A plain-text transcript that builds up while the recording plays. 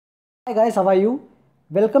Hi guys, how are you?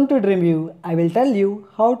 Welcome to DreamView. I will tell you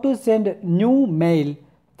how to send new mail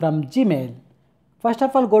from Gmail. First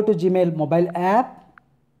of all, go to Gmail mobile app.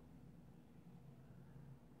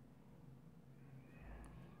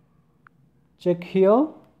 Check here,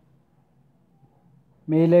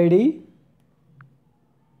 mail ID.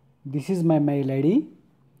 This is my mail ID.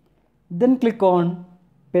 Then click on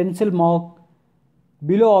pencil mark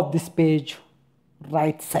below of this page,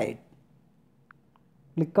 right side.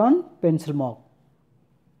 Click on pencil mark.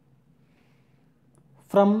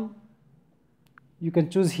 From you can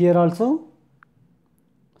choose here also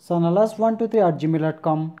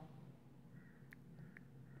sanalas123@gmail.com.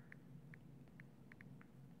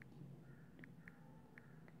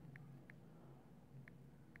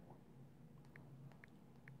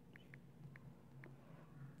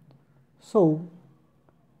 So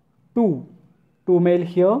to mail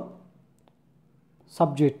here,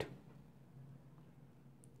 subject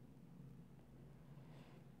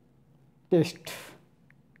test,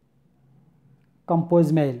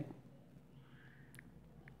 compose mail,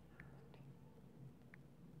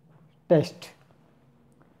 test.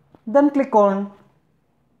 Then click on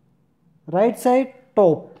right side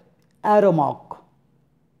top arrow mark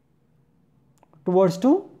towards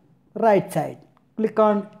to right side. Click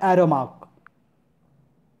on arrow mark.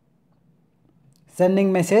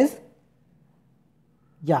 Sending message.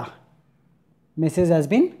 Yeah, message has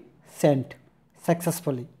been sent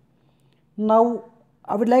successfully. Now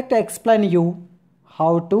I would like to explain you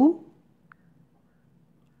how to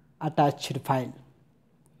attach the file.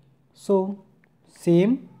 So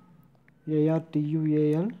same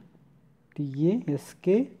artualtask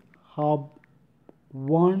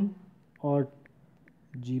hub1 at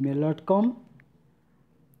gmail.com,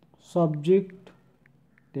 subject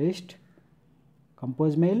test,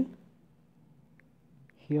 compose mail,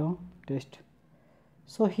 here test.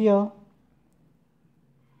 So here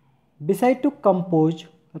beside to compose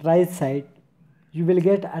right side you will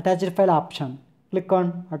get attached file option. Click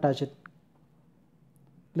on attach it.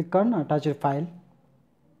 Click on attached file.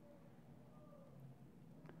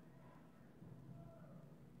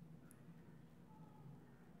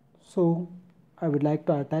 So I would like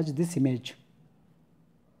to attach this image.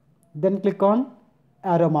 Then click on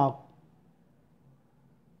arrow mark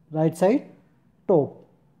right side top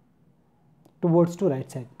towards to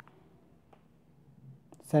right side.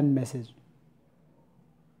 Send message.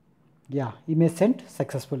 Yeah, image sent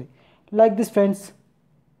successfully. Like this friends,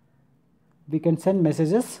 we can send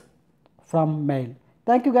messages from mail.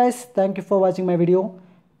 Thank you guys. Thank you for watching my video.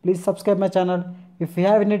 Please subscribe my channel. If you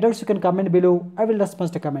have any doubts, you can comment below. I will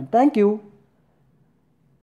respond to comment. Thank you.